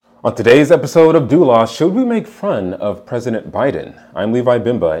On today's episode of Doulos, should we make fun of President Biden? I'm Levi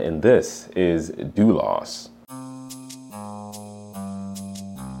Bimba, and this is Doulos.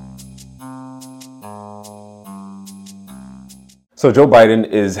 So Joe Biden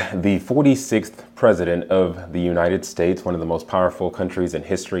is the 46th president of the United States, one of the most powerful countries in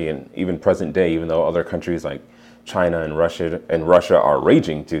history and even present day, even though other countries like China and Russia are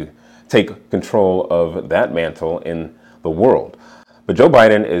raging to take control of that mantle in the world. But Joe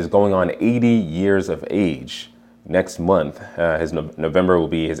Biden is going on 80 years of age next month. November will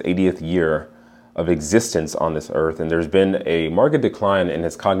be his 80th year of existence on this earth, and there's been a marked decline in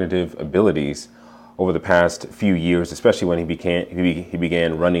his cognitive abilities over the past few years, especially when he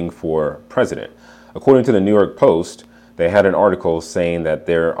began running for president. According to the New York Post, they had an article saying that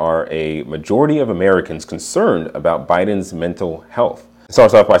there are a majority of Americans concerned about Biden's mental health. It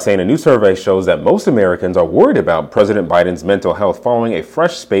starts off by saying a new survey shows that most Americans are worried about President Biden's mental health following a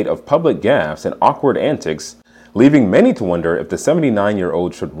fresh spate of public gaffes and awkward antics, leaving many to wonder if the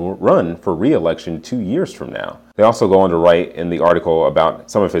 79-year-old should run for re-election 2 years from now. They also go on to write in the article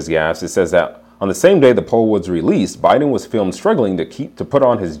about some of his gaffes. It says that on the same day the poll was released, Biden was filmed struggling to put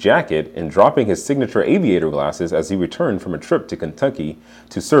on his jacket and dropping his signature aviator glasses as he returned from a trip to Kentucky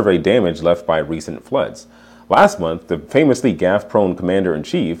to survey damage left by recent floods. Last month, the famously gaffe-prone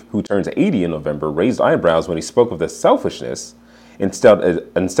commander-in-chief, who turns 80 in November, raised eyebrows when he spoke of the selfishness instead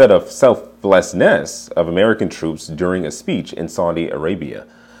of selflessness of American troops during a speech in Saudi Arabia.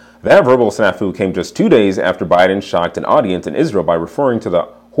 That verbal snafu came just 2 days after Biden shocked an audience in Israel by referring to the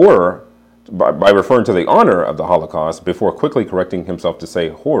honor of the Holocaust before quickly correcting himself to say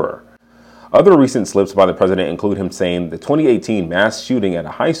horror. Other recent slips by the president include him saying the 2018 mass shooting at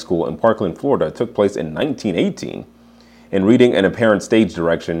a high school in Parkland, Florida took place in 1918, and reading an apparent stage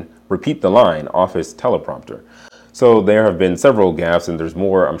direction, repeat the line, off his teleprompter. So there have been several gaffes, and there's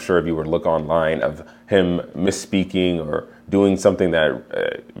more, I'm sure, if you were to look online, of him misspeaking or doing something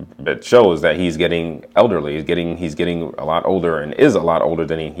that shows that he's getting elderly. He's getting a lot older and is a lot older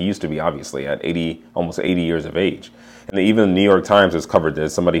than he used to be, obviously, at almost 80 years of age. And even the New York Times has covered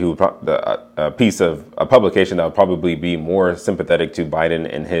this, a publication that would probably be more sympathetic to Biden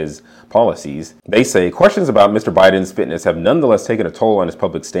and his policies. They say questions about Mr. Biden's fitness have nonetheless taken a toll on his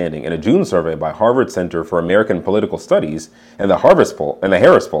public standing. In a June survey by Harvard Center for American Political Studies and the Harris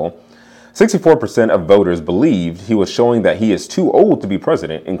poll, 64% of voters believed he was showing that he is too old to be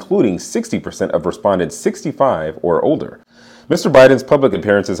president, including 60% of respondents 65 or older. Mr. Biden's public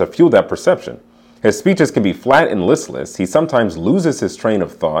appearances have fueled that perception. His speeches can be flat and listless. He sometimes loses his train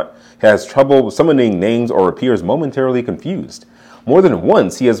of thought, has trouble summoning names, or appears momentarily confused. More than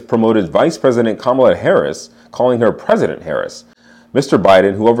once, he has promoted Vice President Kamala Harris, calling her President Harris. Mr.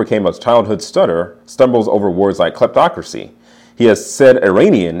 Biden, who overcame a childhood stutter, stumbles over words like kleptocracy. He has said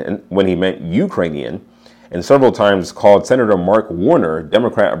Iranian when he meant Ukrainian, and several times called Senator Mark Warner,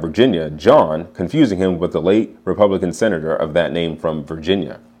 Democrat of Virginia, John, confusing him with the late Republican senator of that name from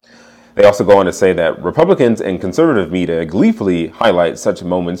Virginia. They also go on to say that Republicans and conservative media gleefully highlight such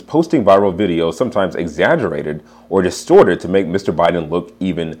moments, posting viral videos, sometimes exaggerated or distorted to make Mr. Biden look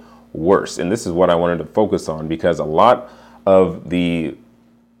even worse. And this is what I wanted to focus on, because a lot of the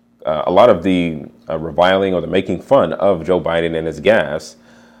reviling or the making fun of Joe Biden and his gaffes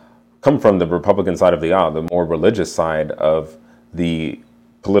come from the Republican side of the aisle, the more religious side of the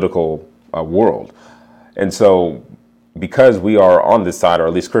political world. And so because we are on this side, or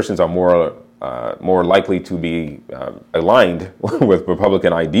at least Christians are more likely to be aligned with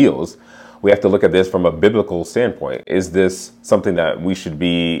Republican ideals, we have to look at this from a biblical standpoint. Is this something that we should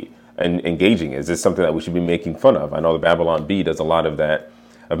be engaging? Is this something that we should be making fun of? I know the Babylon Bee does a lot of that,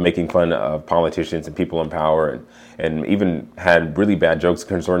 of making fun of politicians and people in power, and even had really bad jokes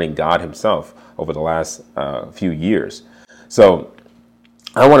concerning God himself over the last few years. So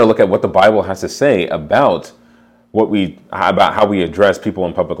I want to look at what the Bible has to say about how we address people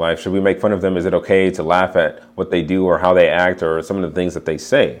in public life. Should we make fun of them? Is it okay to laugh at what they do or how they act or some of the things that they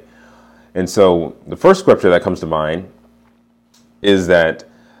say? And so the first scripture that comes to mind is that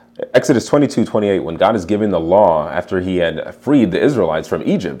Exodus 22:28, when God is giving the law after he had freed the Israelites from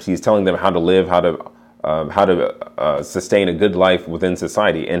Egypt, he's telling them how to live, how to sustain a good life within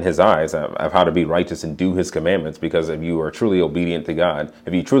society in his eyes, of how to be righteous and do his commandments. Because if you are truly obedient to God,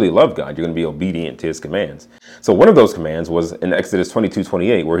 if you truly love God, you're going to be obedient to his commands. So one of those commands was in Exodus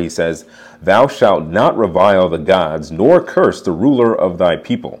 22:28, where he says, "Thou shalt not revile the gods, nor curse the ruler of thy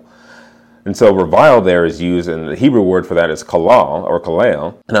people." And so revile there is used, and the Hebrew word for that is kalal or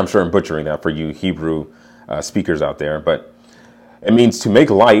kalel. And I'm sure I'm butchering that for you Hebrew speakers out there. But It means to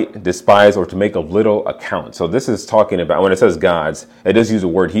make light, despise, or to make of little account. So this is talking about, when it says gods, it does use the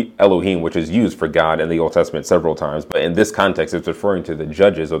word Elohim, which is used for God in the Old Testament several times. But in this context, it's referring to the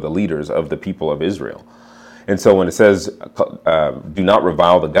judges or the leaders of the people of Israel. And so when it says, do not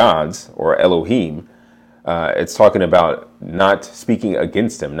revile the gods or Elohim, it's talking about not speaking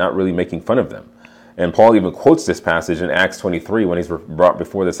against them, not really making fun of them. And Paul even quotes this passage in Acts 23 when he's brought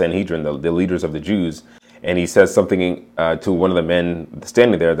before the Sanhedrin, the leaders of the Jews. And he says something to one of the men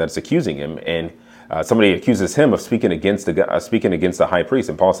standing there that's accusing him. And somebody accuses him of speaking against the high priest.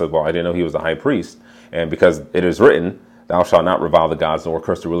 And Paul says, well, I didn't know he was the high priest. And because it is written, thou shalt not revile the gods nor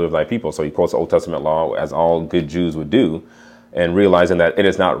curse the ruler of thy people. So he quotes the Old Testament law as all good Jews would do, and realizing that it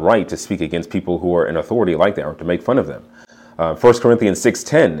is not right to speak against people who are in authority like that or to make fun of them. 1 Corinthians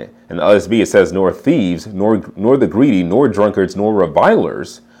 6:10 in the LSB, it says, nor thieves, nor the greedy, nor drunkards, nor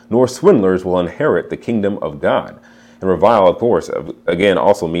revilers, nor swindlers will inherit the kingdom of God. And revile, of course, again,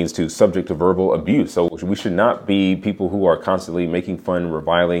 also means to subject to verbal abuse. So we should not be people who are constantly making fun,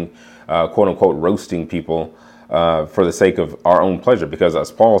 reviling, quote unquote, roasting people for the sake of our own pleasure. Because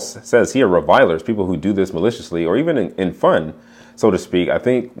as Paul says here, revilers, people who do this maliciously or even in fun, so to speak, I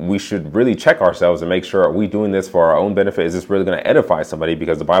think we should really check ourselves and make sure, are we doing this for our own benefit? Is this really going to edify somebody?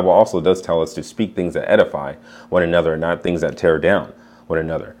 Because the Bible also does tell us to speak things that edify one another, not things that tear down one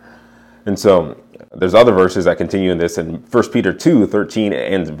another. And so there's other verses that continue in this. In 1 Peter 2:13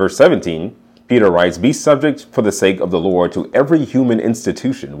 and verse 17, Peter writes, be subject for the sake of the Lord to every human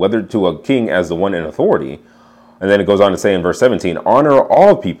institution, whether to a king as the one in authority. And then it goes on to say in verse 17, honor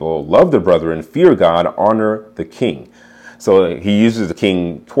all people, love the brethren, fear God, honor the king. So he uses the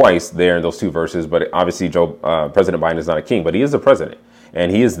king twice there in those two verses, but obviously President Biden is not a king, but he is the president.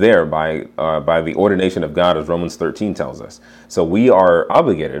 And he is there by the ordination of God, as Romans 13 tells us. So we are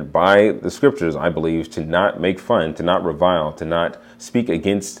obligated by the scriptures, I believe, to not make fun, to not revile, to not speak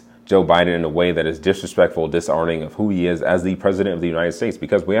against Joe Biden in a way that is disrespectful, dishonoring of who he is as the president of the United States.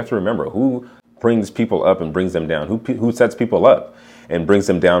 Because we have to remember who brings people up and brings them down, who sets people up and brings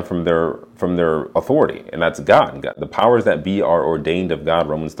them down from their authority. And that's God. The powers that be are ordained of God,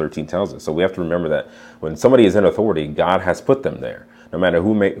 Romans 13 tells us. So we have to remember that when somebody is in authority, God has put them there. No matter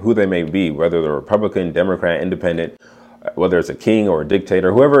who they may be, whether they're Republican, Democrat, Independent, whether it's a king or a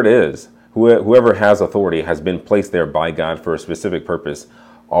dictator, whoever it is, whoever has authority has been placed there by God for a specific purpose,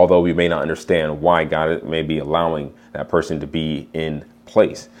 although we may not understand why God may be allowing that person to be in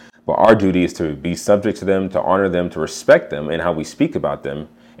place. But our duty is to be subject to them, to honor them, to respect them in how we speak about them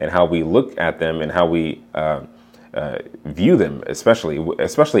and how we look at them and how we view them,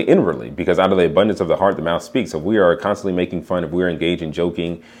 especially inwardly, because out of the abundance of the heart, the mouth speaks. If we are constantly making fun, if we're engaged in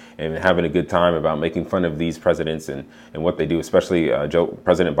joking and having a good time about making fun of these presidents and what they do, especially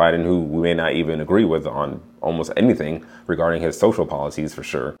President Biden, who we may not even agree with on almost anything regarding his social policies for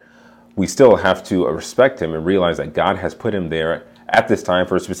sure, we still have to respect him and realize that God has put him there at this time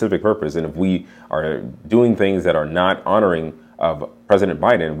for a specific purpose. And if we are doing things that are not honoring of President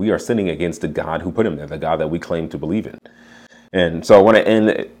Biden, we are sinning against the God who put him there, the God that we claim to believe in. And so I want to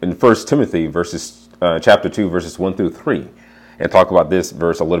end in 1 Timothy chapter 2, verses 1 through 3, and talk about this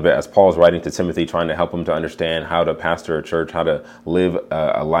verse a little bit as Paul's writing to Timothy, trying to help him to understand how to pastor a church, how to live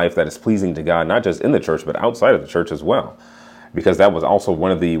a life that is pleasing to God, not just in the church, but outside of the church as well. Because that was also one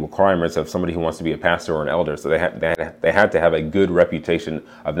of the requirements of somebody who wants to be a pastor or an elder. So they had to have a good reputation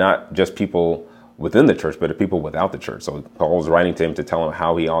of not just people within the church, but of people without the church. So Paul was writing to him to tell him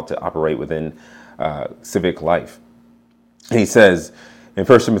how he ought to operate within civic life. And he says in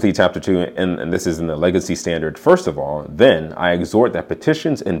 1 Timothy chapter 2, and this is in the Legacy Standard, first of all, then I exhort that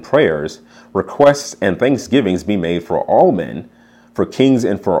petitions and prayers, requests and thanksgivings be made for all men, for kings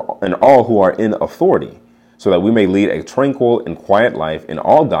and all who are in authority, so that we may lead a tranquil and quiet life in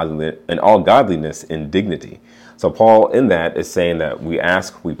all godliness and dignity. So Paul in that is saying that we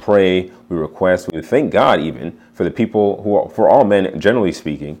ask, we pray, we request, we thank God even for the people for all men, generally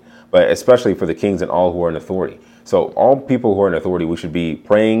speaking, but especially for the kings and all who are in authority. So all people who are in authority, we should be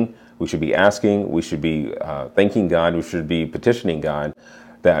praying, we should be asking, we should be thanking God, we should be petitioning God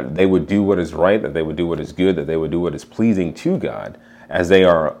that they would do what is right, that they would do what is good, that they would do what is pleasing to God as they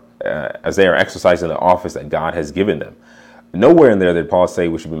are exercising the office that God has given them. Nowhere in there did Paul say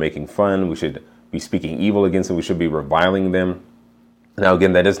we should be making fun, we should be speaking evil against them, we should be reviling them. Now,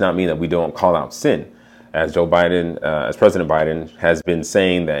 again, that does not mean that we don't call out sin. As as President Biden has been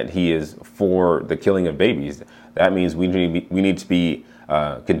saying that he is for the killing of babies, that means we need to be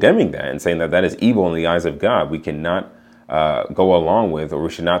condemning that and saying that that is evil in the eyes of God. We cannot go along with, or we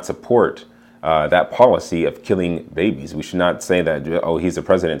should not support that policy of killing babies. We should not say that, oh, he's the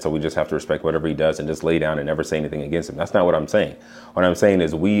president, so we just have to respect whatever he does and just lay down and never say anything against him. That's not what I'm saying. What I'm saying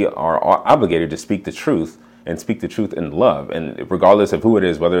is we are obligated to speak the truth and speak the truth in love. And regardless of who it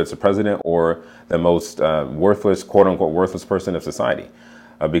is, whether it's the president or the most worthless, quote unquote, worthless person of society.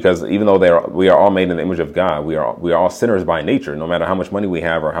 Because even though we are all made in the image of God, we are all sinners by nature. No matter how much money we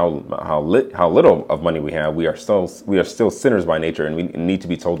have or how little of money we have, we are still sinners by nature, and we need to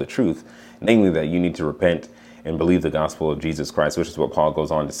be told the truth, namely that you need to repent and believe the gospel of Jesus Christ, which is what Paul goes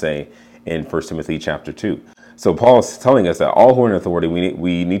on to say in 1 Timothy chapter 2. So Paul is telling us that all who are in authority,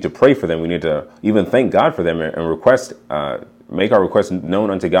 we need to pray for them. We need to even thank God for them and request. Make our requests known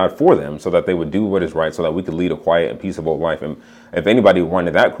unto God for them, so that they would do what is right, so that we could lead a quiet and peaceable life. And if anybody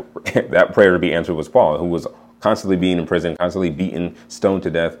wanted that prayer to be answered, was Paul, who was constantly being in prison, constantly beaten, stoned to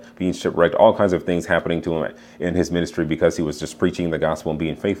death, being shipwrecked, all kinds of things happening to him in his ministry because he was just preaching the gospel and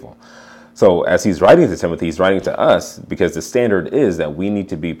being faithful. So as he's writing to Timothy, he's writing to us because the standard is that we need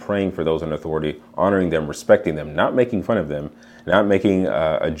to be praying for those in authority, honoring them, respecting them, not making fun of them, not making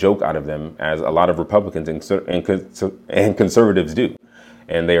a joke out of them, as a lot of Republicans and conservatives do.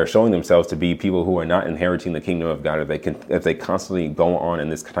 And they are showing themselves to be people who are not inheriting the kingdom of God if they constantly go on in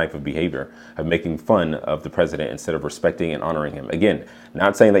this type of behavior of making fun of the president instead of respecting and honoring him. Again,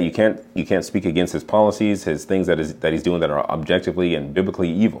 not saying that you can't speak against his policies, his things that he's doing that are objectively and biblically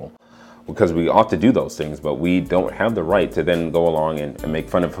evil, because we ought to do those things, but we don't have the right to then go along and make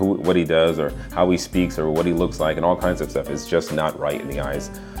fun of what he does or how he speaks or what he looks like and all kinds of stuff. It's just not right in the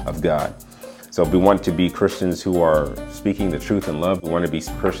eyes of God. So if we want to be Christians who are speaking the truth in love, we want to be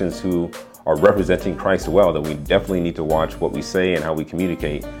Christians who are representing Christ well, then we definitely need to watch what we say and how we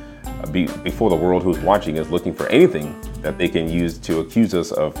communicate before the world who's watching is looking for anything that they can use to accuse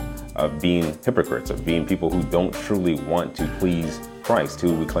us of being hypocrites, of being people who don't truly want to please Christ,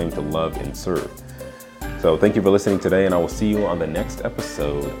 who we claim to love and serve. So thank you for listening today, and I will see you on the next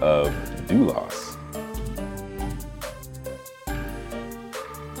episode of Doulos.